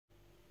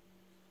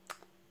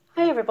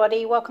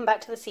everybody, welcome back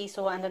to the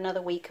Seesaw and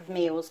another week of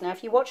meals. Now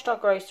if you watched our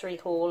grocery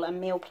haul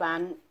and meal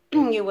plan,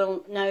 you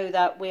will know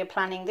that we're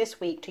planning this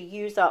week to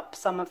use up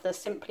some of the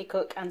Simply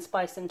Cook and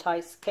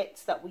Spicentice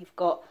kits that we've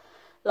got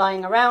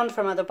lying around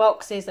from other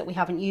boxes that we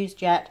haven't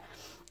used yet,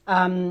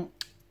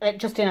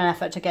 just in an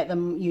effort to get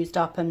them used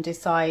up and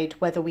decide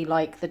whether we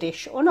like the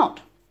dish or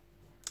not.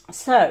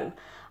 So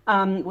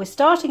we're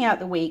starting out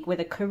the week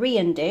with a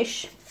Korean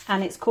dish,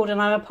 and it's called,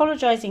 and I'm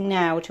apologising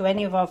now to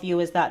any of our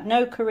viewers that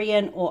know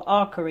Korean or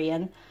are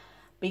Korean,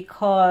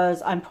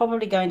 because I'm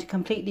probably going to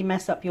completely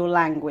mess up your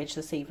language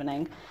this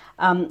evening.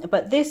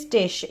 But this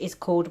dish is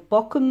called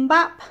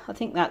bokkeumbap. I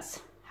think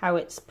that's how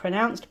it's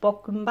pronounced,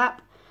 bokkeumbap.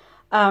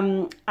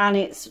 And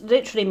it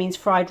literally means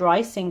fried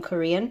rice in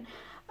Korean.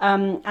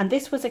 And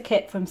this was a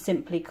kit from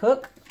Simply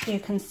Cook. You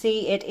can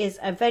see it is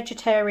a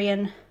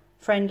vegetarian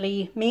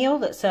friendly meal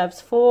that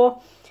serves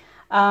 4.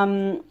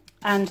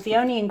 And the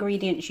only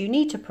ingredients you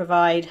need to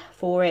provide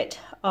for it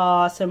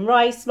are some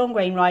rice, long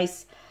grain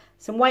rice,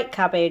 some white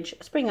cabbage,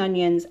 spring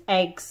onions,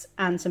 eggs,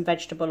 and some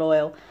vegetable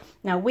oil.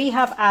 Now we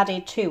have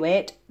added to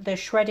it the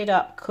shredded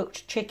up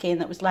cooked chicken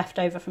that was left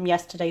over from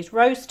yesterday's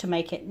roast to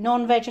make it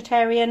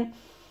non-vegetarian.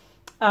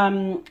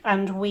 And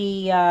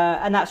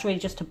that's really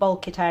just to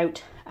bulk it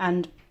out,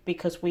 and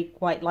because we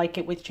quite like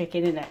it with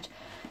chicken in it.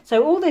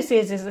 So all this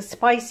is a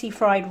spicy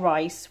fried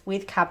rice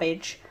with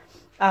cabbage,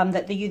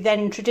 that you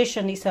then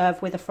traditionally serve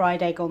with a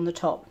fried egg on the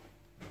top.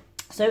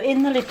 So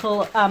in the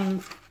little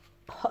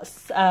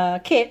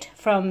kit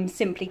from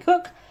Simply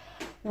Cook,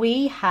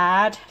 we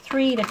had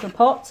 3 little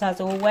pots as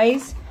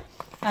always,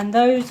 and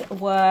those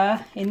were,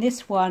 in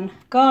this one,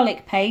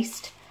 garlic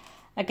paste.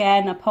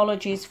 Again,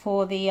 apologies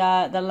for the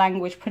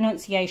language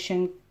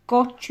pronunciation,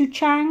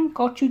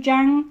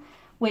 gochujang,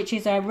 which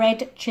is a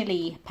red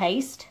chili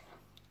paste,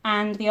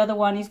 and the other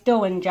one is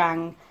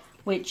doenjang,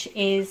 which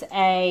is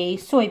a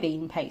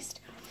soybean paste.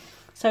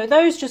 So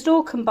those just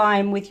all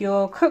combine with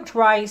your cooked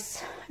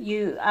rice.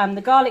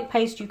 The garlic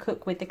paste you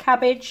cook with the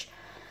cabbage.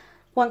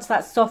 Once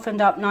that's softened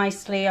up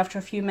nicely after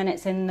a few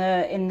minutes in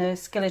the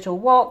skillet or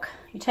wok,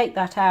 you take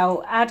that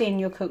out, add in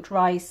your cooked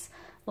rice,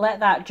 let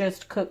that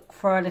just cook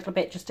for a little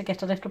bit, just to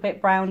get a little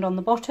bit browned on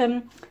the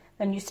bottom.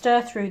 Then you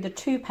stir through the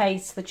 2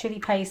 pastes, the chili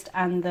paste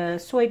and the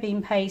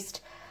soybean paste,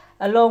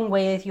 along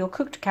with your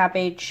cooked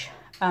cabbage,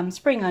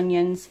 spring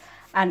onions,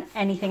 and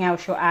anything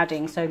else you're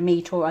adding, so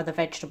meat or other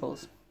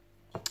vegetables.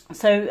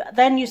 So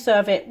then you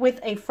serve it with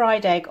a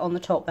fried egg on the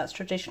top. That's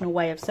traditional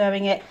way of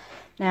serving it.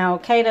 Now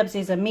Caleb's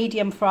is a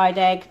medium fried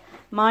egg.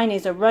 Mine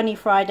is a runny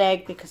fried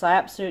egg because I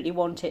absolutely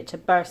want it to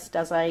burst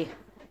as I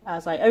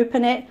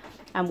open it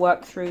and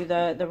work through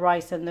the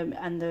rice and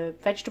the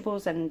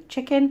vegetables and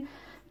chicken.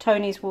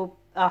 Tony's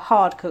are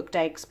hard cooked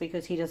eggs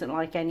because he doesn't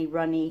like any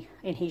runny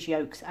in his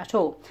yolks at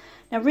all.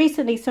 Now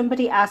recently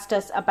somebody asked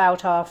us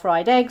about our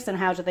fried eggs and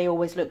how do they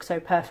always look so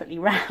perfectly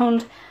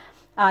round.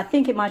 I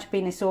think it might have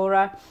been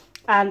Isora.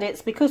 And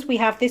it's because we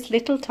have this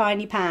little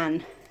tiny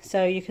pan.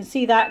 So you can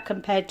see that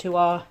compared to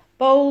our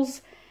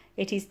bowls,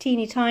 it is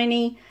teeny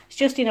tiny. It's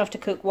just enough to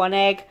cook 1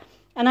 egg.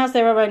 And as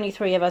there are only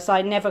 3 of us,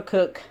 I never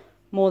cook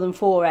more than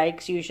 4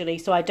 eggs usually,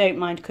 so I don't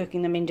mind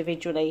cooking them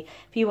individually.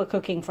 If you were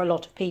cooking for a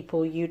lot of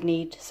people, you'd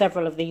need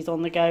several of these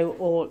on the go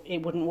or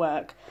it wouldn't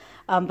work.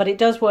 But it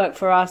does work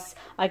for us.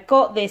 I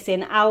got this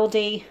in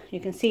Aldi.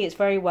 You can see it's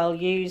very well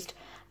used.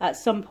 At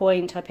some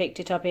point I picked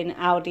it up in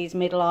Aldi's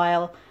middle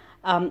aisle.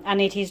 And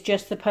it is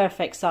just the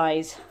perfect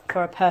size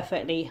for a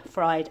perfectly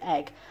fried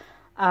egg.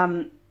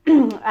 And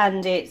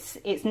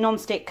it's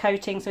non-stick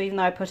coating, so even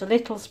though I put a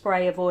little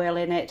spray of oil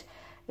in it,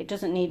 it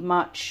doesn't need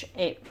much.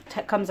 It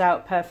comes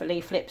out perfectly,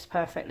 flips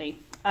perfectly.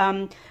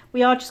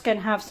 We are just going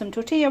to have some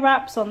tortilla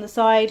wraps on the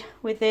side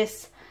with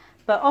this,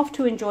 but off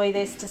to enjoy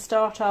this to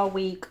start our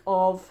week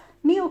of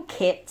meal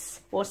kits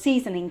or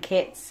seasoning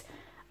kits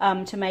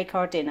to make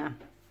our dinner.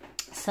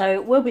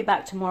 So we'll be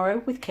back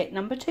tomorrow with kit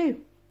number 2.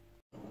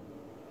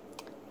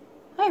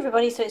 Hi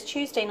everybody, so it's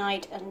Tuesday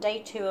night and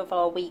day 2 of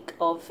our week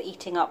of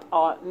eating up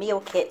our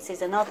meal kits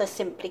is another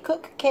Simply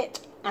Cook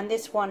kit, and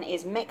this one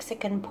is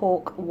Mexican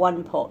pork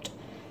 1 pot.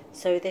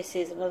 So this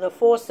is another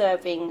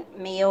 4-serving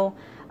meal.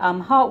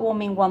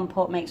 Heartwarming 1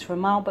 pot makes for a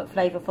mild but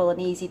flavourful and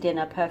easy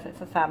dinner, perfect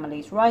for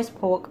families. Rice,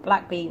 pork,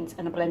 black beans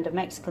and a blend of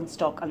Mexican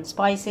stock and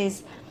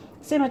spices.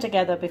 Simmer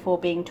together before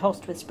being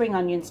tossed with spring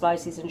onion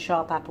slices and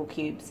sharp apple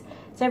cubes.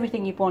 It's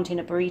everything you'd want in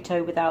a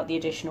burrito without the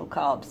additional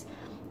carbs.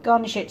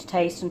 Garnish it to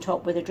taste and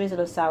top with a drizzle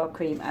of sour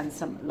cream and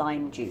some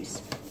lime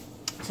juice.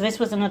 So this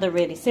was another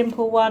really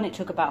simple one. It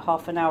took about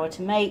half an hour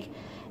to make.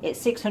 It's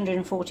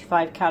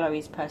 645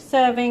 calories per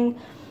serving.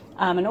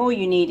 And all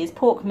you need is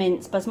pork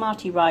mince,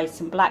 basmati rice,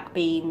 some black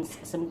beans,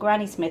 some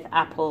Granny Smith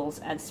apples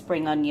and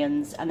spring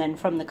onions. And then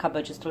from the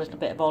cupboard just a little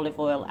bit of olive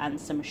oil and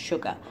some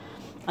sugar.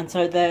 And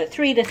so the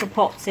 3 little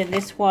pots in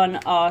this one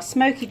are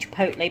smoky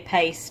chipotle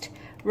paste,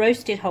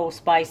 roasted whole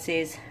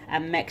spices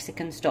and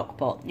Mexican stock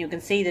pot. You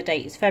can see the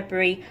date is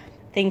February.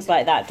 Things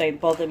like that don't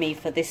bother me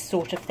for this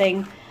sort of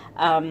thing.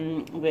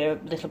 We're a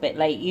little bit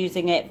late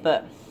using it,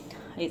 but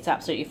it's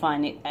absolutely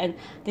fine. And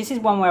this is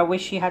one where I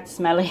wish you had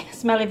smelly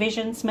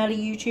vision, smelly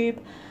YouTube,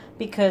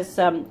 because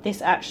this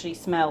actually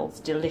smells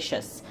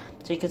delicious.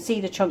 So you can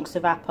see the chunks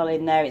of apple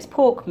in there. It's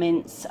pork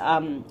mince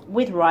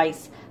with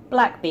rice,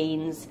 black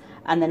beans,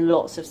 and then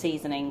lots of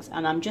seasonings.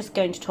 And I'm just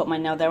going to top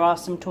mine now. There are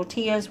some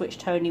tortillas which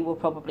Tony will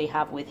probably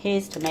have with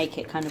his to make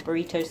it kind of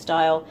burrito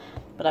style,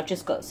 but I've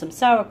just got some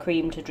sour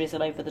cream to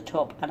drizzle over the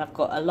top, and I've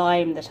got a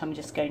lime that I'm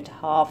just going to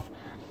half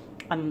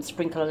and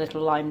sprinkle a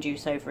little lime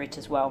juice over it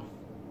as well.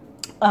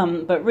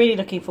 But really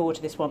looking forward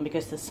to this one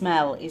because the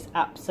smell is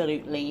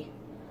absolutely,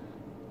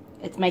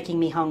 it's making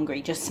me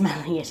hungry just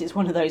smelling it. It's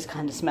one of those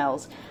kind of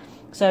smells.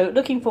 So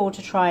looking forward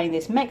to trying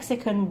this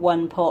Mexican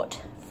one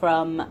pot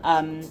from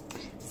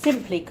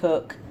Simply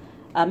Cook,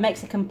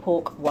 Mexican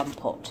pork one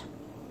pot.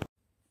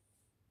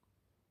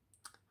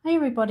 Hey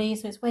everybody,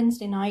 so it's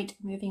Wednesday night,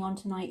 moving on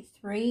to night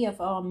 3 of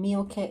our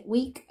meal kit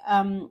week.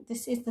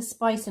 This is the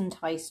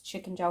spicentice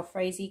chicken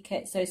jalfrezi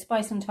kit. So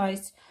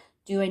spicentice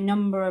do a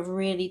number of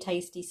really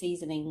tasty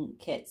seasoning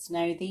kits.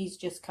 Now these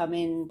just come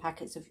in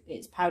packets of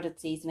its powdered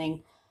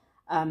seasoning.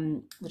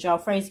 The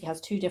jalfrezi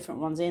has 2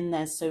 different ones in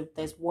there. So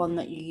there's one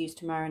that you use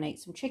to marinate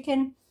some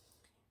chicken,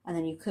 and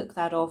then you cook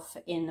that off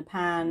in the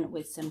pan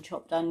with some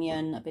chopped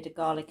onion, a bit of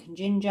garlic and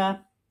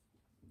ginger,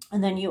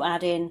 and then you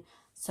add in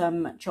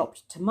some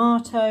chopped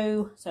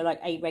tomato, so like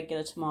a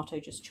regular tomato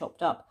just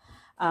chopped up,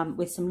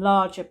 with some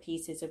larger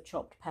pieces of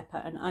chopped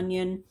pepper and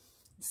onion,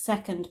 the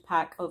second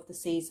pack of the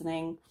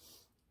seasoning.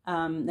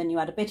 Then you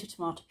add a bit of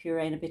tomato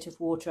puree and a bit of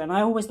water. And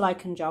I always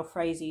liken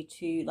jalfrezi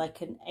to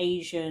like an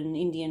Asian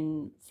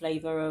Indian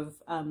flavour of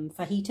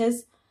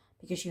fajitas,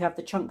 because you have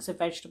the chunks of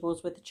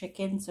vegetables with the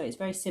chicken. So it's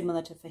very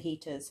similar to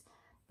fajitas,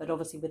 but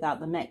obviously without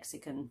the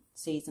Mexican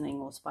seasoning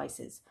or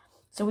spices.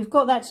 So we've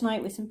got that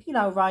tonight with some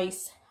pilau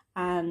rice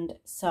and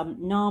some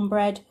naan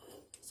bread.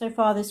 So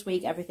far this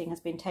week, everything has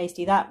been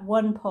tasty. That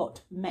one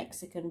pot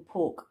Mexican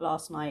pork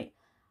last night,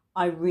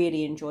 I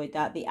really enjoyed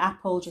that. The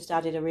apple just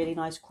added a really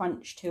nice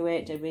crunch to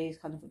it. A really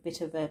kind of a bit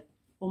of a,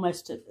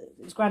 almost, it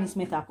was Granny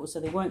Smith apples, so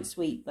they weren't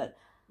sweet, but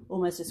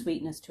almost a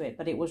sweetness to it.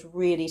 But it was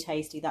really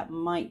tasty. That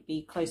might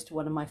be close to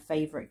one of my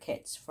favourite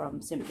kits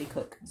from Simply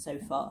Cook so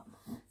far.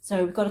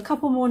 So we've got a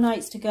couple more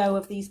nights to go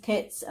of these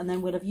kits, and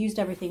then we'll have used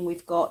everything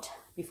we've got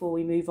before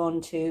we move on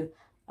to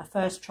a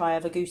first try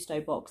of a Gusto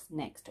box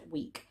next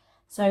week.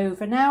 So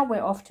for now,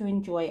 we're off to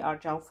enjoy our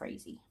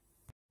jalfrezi.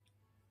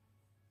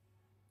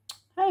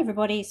 Hi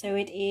everybody, so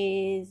it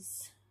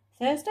is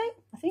Thursday,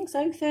 I think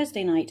so,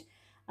 Thursday night,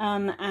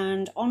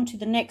 and on to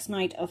the next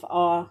night of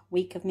our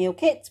week of meal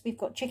kits. We've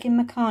got chicken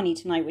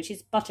makhani tonight, which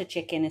is butter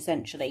chicken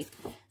essentially.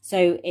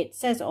 So it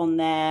says on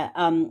there,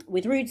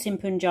 with roots in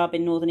Punjab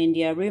in northern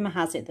India, rumour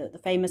has it that the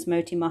famous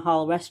Moti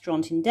Mahal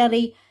restaurant in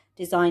Delhi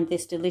designed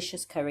this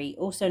delicious curry.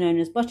 Also known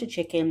as butter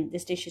chicken,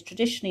 this dish is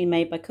traditionally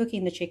made by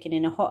cooking the chicken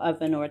in a hot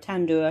oven or a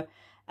tandoor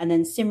and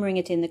then simmering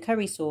it in the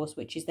curry sauce,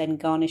 which is then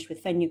garnished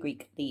with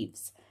fenugreek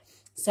leaves.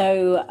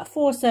 So a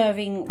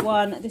 4-serving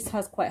one. This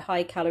has quite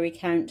high calorie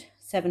count,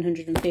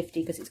 750,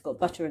 because it's got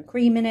butter and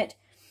cream in it.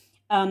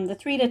 The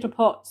 3 little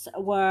pots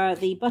were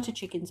the butter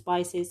chicken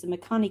spices, the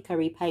makhani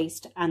curry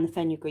paste, and the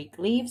fenugreek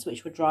leaves,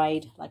 which were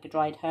dried, like a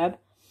dried herb.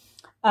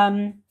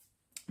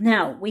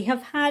 Now, we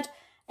have had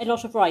a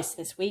lot of rice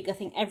this week. I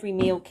think every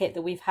meal kit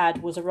that we've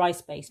had was a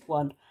rice-based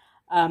one.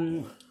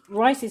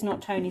 Rice is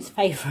not Tony's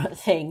favourite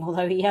thing,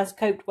 although he has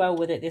coped well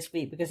with it this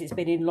week because it's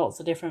been in lots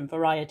of different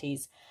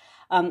varieties.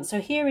 So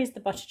here is the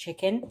butter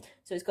chicken.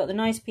 So it's got the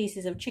nice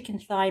pieces of chicken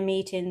thigh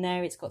meat in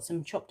there. It's got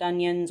some chopped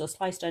onions or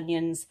sliced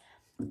onions.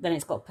 Then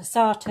it's got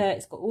passata.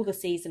 It's got all the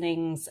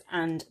seasonings.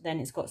 And then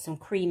it's got some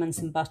cream and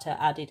some butter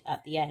added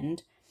at the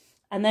end.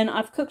 And then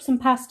I've cooked some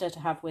pasta to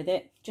have with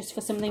it, just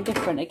for something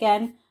different.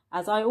 Again,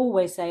 as I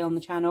always say on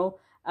the channel,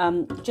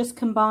 just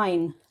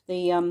combine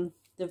the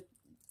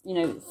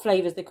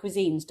flavours, the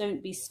cuisines.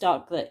 Don't be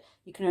stuck that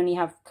you can only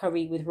have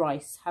curry with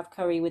rice. Have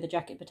curry with a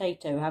jacket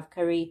potato. Have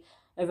curry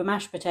over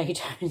mashed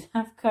potatoes,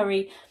 have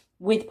curry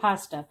with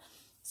pasta.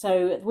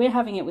 So we're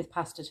having it with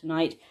pasta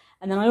tonight.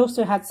 And then I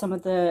also had some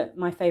of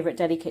my favourite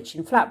Deli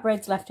Kitchen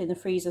flatbreads left in the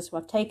freezer, so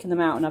I've taken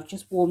them out and I've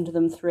just warmed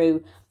them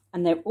through,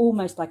 and they're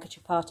almost like a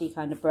chapati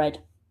kind of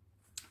bread,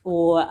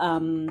 or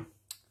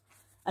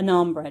a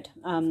naan bread,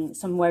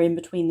 somewhere in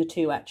between the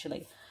two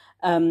actually.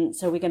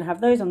 So we're going to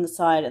have those on the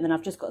side, and then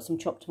I've just got some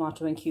chopped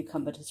tomato and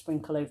cucumber to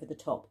sprinkle over the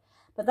top.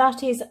 But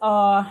that is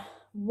our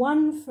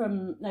we've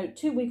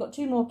got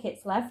 2 more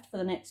kits left for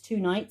the next 2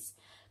 nights,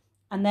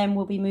 and then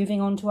we'll be moving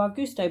on to our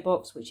Gusto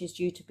box, which is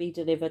due to be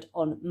delivered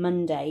on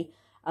Monday.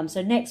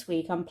 So next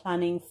week I'm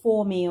planning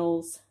 4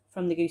 meals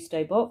from the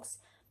Gusto box,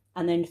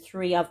 and then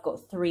I've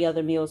got 3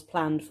 other meals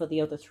planned for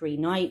the other 3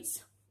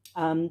 nights.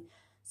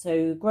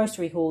 So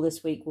grocery haul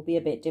this week will be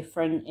a bit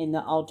different in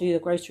that I'll do the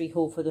grocery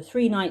haul for the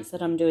 3 nights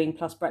that I'm doing,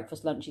 plus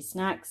breakfast, lunches,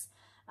 snacks.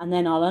 And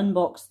then I'll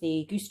unbox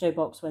the Gusto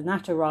box when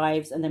that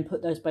arrives, and then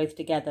put those both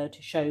together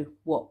to show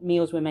what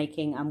meals we're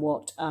making and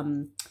what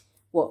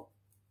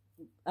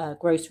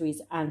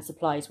groceries and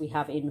supplies we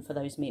have in for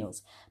those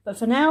meals. But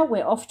for now,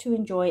 we're off to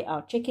enjoy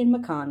our chicken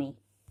makhani.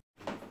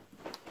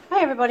 Hi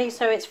Hi everybody,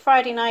 so it's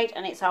Friday night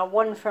and it's our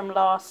one from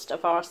last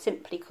of our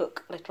Simply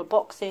Cook little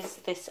boxes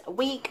this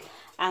week.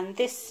 And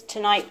this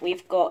tonight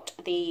we've got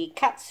the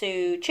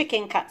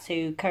chicken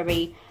katsu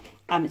curry.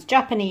 It's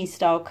Japanese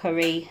style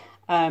curry,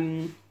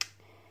 and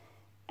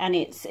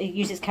it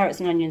uses carrots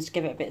and onions to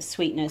give it a bit of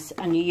sweetness.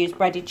 And you use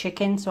breaded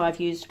chicken, so I've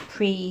used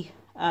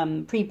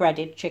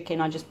pre-breaded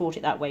chicken. I just bought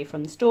it that way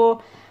from the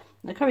store.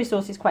 The curry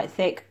sauce is quite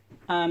thick.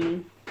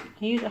 I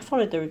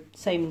followed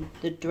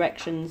the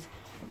directions.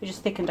 We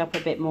just thickened up a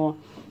bit more.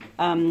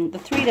 The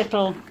three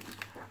little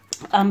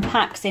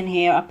packs in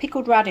here are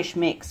pickled radish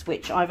mix,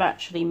 which I've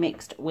actually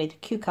mixed with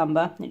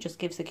cucumber. It just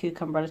gives the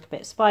cucumber a little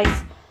bit of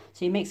spice.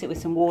 So you mix it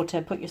with some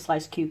water, put your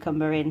sliced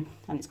cucumber in,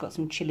 and it's got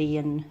some chili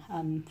and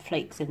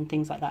flakes and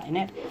things like that in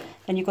it.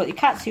 Then you've got your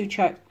katsu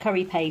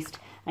curry paste,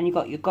 and you've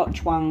got your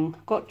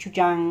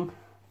gochujang.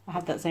 I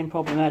had that same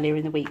problem earlier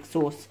in the week,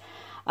 sauce,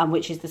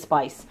 which is the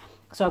spice.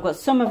 So I've got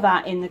some of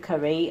that in the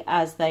curry,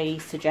 as they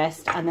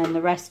suggest, and then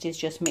the rest is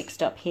just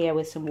mixed up here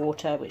with some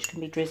water, which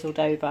can be drizzled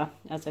over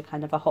as a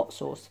kind of a hot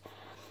sauce.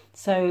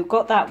 So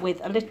got that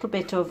with a little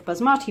bit of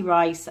basmati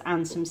rice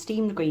and some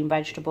steamed green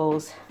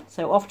vegetables.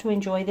 So off to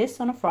enjoy this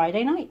on a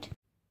Friday night.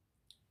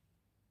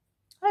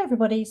 Hi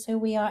everybody, so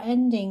we are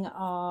ending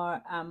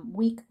our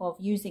week of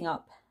using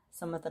up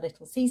some of the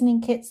little seasoning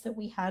kits that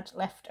we had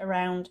left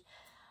around.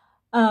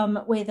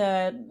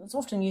 It's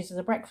often used as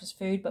a breakfast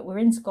food, but we're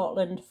in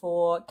Scotland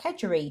for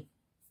kedgeree.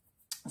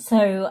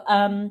 So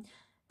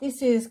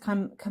this is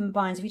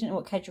combines, if you don't know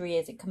what kedgeree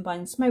is, it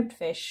combines smoked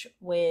fish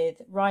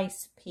with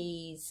rice,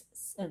 peas,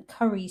 and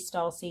curry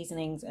style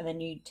seasonings, and then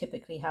you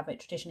traditionally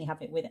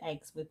have it with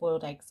eggs, with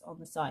boiled eggs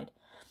on the side.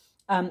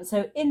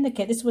 So in the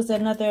kit, this was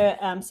another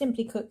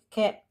Simply Cooked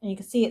kit, and you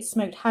can see it's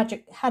smoked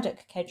haddock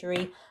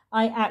kedgeree.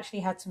 I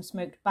actually had some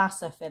smoked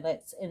bassa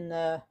fillets in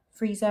the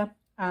freezer.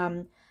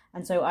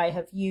 And so I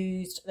have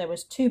used, there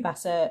was 2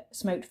 bassa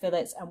smoked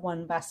fillets and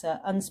 1 bassa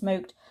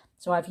unsmoked.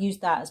 So I've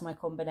used that as my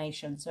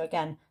combination. So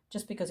again,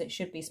 just because it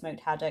should be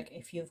smoked haddock,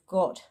 if you've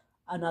got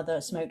another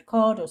smoked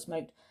cod or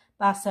smoked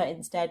bassa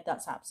instead,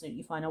 that's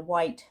absolutely fine. A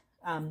white,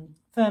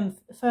 firm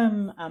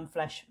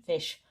flesh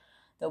fish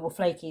that will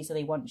flake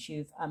easily once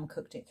you've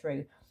cooked it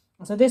through.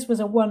 So this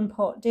was a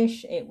 1-pot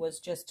dish. It was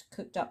just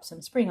cooked up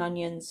some spring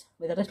onions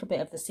with a little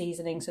bit of the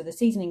seasoning. So the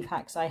seasoning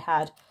packs I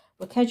had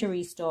were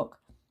kedgeree stock,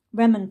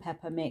 lemon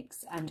pepper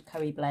mix and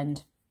curry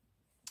blend.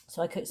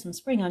 So I cooked some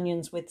spring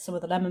onions with some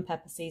of the lemon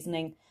pepper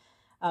seasoning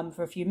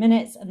for a few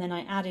minutes, and then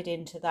I added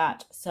into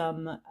that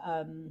some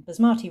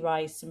basmati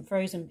rice, some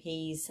frozen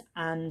peas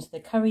and the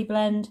curry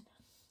blend.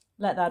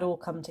 Let that all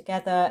come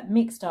together,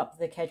 mixed up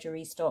the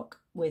kedgeree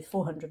stock with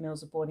 400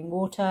 ml of boiling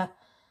water.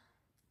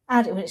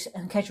 And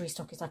kedgeree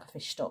stock is like a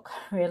fish stock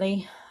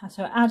really,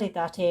 so I added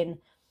that in.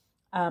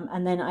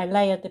 And then I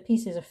layered the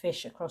pieces of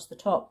fish across the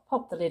top,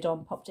 popped the lid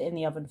on, popped it in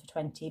the oven for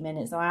 20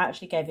 minutes. Now I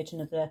actually gave it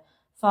another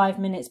 5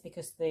 minutes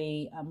because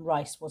the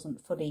rice wasn't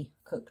fully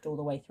cooked all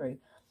the way through.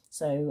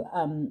 So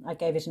I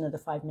gave it another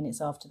 5 minutes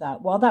after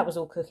that. While that was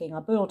all cooking, I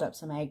boiled up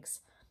some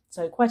eggs.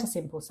 So quite a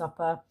simple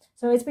supper.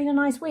 So it's been a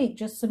nice week,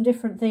 just some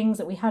different things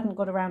that we hadn't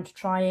got around to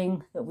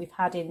trying that we've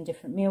had in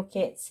different meal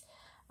kits.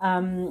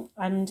 And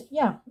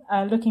yeah,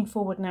 looking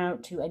forward now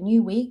to a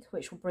new week,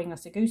 which will bring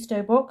us a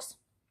Gusto box.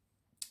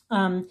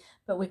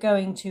 But we're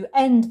going to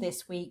end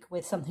this week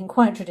with something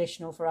quite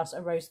traditional for us,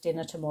 a roast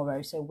dinner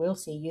tomorrow. So we'll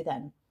see you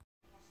then.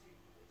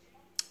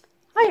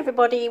 Hi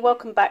everybody,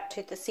 welcome back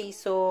to the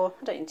Seesaw.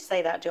 I don't need to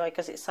say that, do I?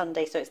 Because it's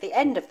Sunday, so it's the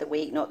end of the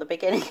week, not the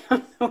beginning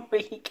of the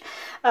week.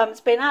 It's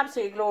been an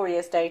absolutely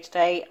glorious day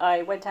today.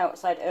 I went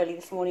outside early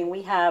this morning.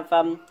 We have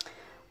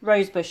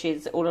rose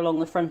bushes all along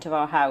the front of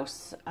our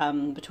house,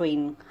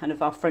 between kind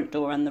of our front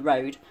door and the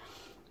road.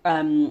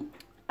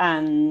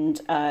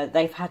 And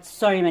they've had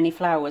so many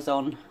flowers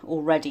on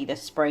already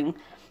this spring,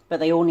 but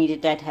they all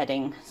needed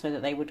deadheading so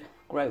that they would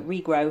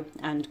regrow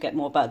and get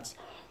more buds.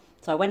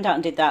 So I went out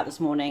and did that this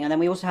morning. And then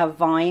we also have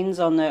grapevines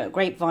on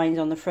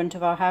the front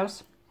of our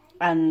house,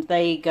 and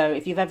they go,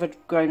 if you've ever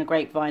grown a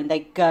grapevine, they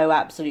go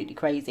absolutely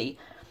crazy.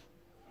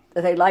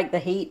 They like the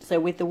heat, so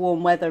with the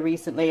warm weather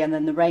recently and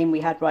then the rain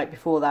we had right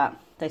before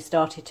that, they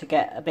started to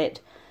get a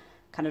bit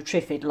kind of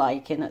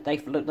Triffid-like, in that they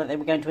looked like they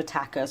were going to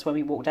attack us when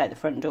we walked out the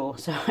front door.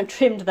 So I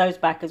trimmed those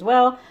back as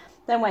well.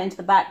 Then went into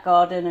the back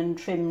garden and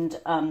trimmed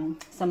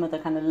some of the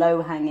kind of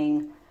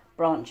low-hanging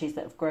branches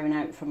that have grown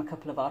out from a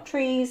couple of our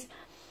trees.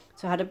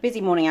 So I had a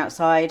busy morning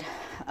outside,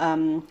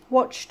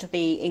 watched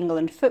the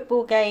England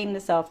football game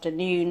this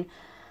afternoon,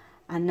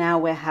 and now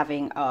we're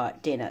having our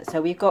dinner.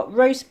 So we've got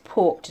roast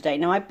pork today.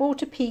 Now I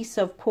bought a piece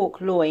of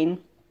pork loin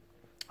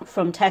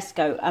from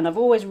Tesco, and I've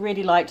always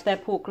really liked their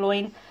pork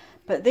loin.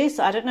 But this,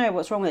 I don't know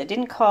what's wrong with it. It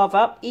didn't carve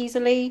up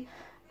easily.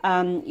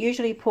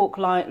 Usually pork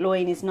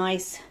loin is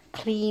nice,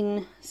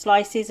 clean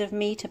slices of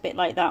meat, a bit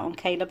like that on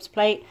Caleb's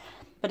plate.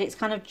 But it's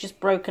kind of just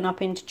broken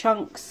up into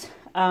chunks.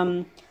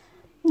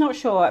 Not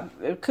sure.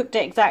 I cooked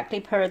it exactly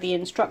per the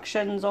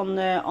instructions on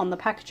the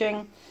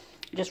packaging.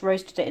 Just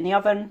roasted it in the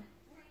oven.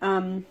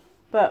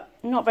 but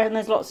not very, and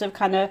there's lots of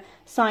kind of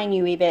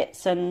sinewy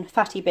bits and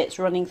fatty bits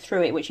running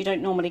through it, which you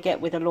don't normally get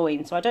with a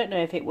loin. So I don't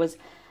know if it was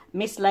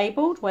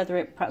mislabeled, whether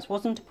it perhaps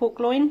wasn't a pork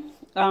loin,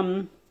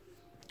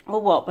 or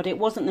what, but it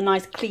wasn't the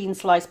nice clean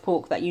sliced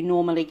pork that you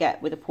normally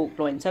get with a pork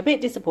loin. So a bit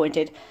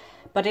disappointed,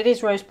 but it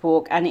is roast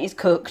pork and it is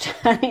cooked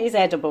and it is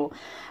edible.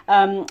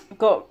 I've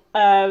got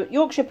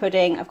Yorkshire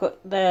pudding. I've got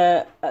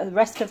the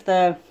rest of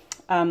the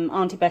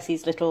Auntie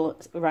Bessie's little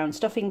round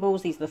stuffing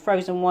balls. These are the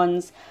frozen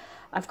ones.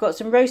 I've got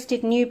some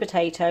roasted new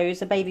potatoes,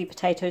 the baby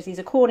potatoes. These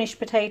are Cornish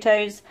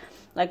potatoes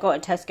I got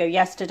at Tesco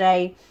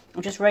yesterday.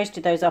 I've just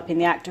roasted those up in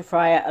the actor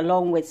fryer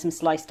along with some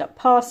sliced up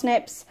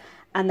parsnips.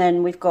 And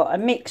then we've got a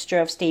mixture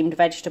of steamed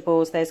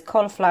vegetables. There's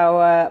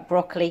cauliflower,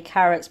 broccoli,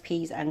 carrots,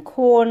 peas and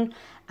corn,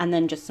 and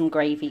then just some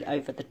gravy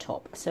over the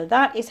top. So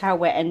that is how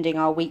we're ending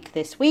our week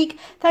this week.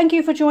 Thank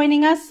you for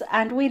joining us,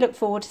 and we look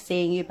forward to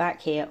seeing you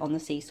back here on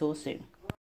the Seesaw soon.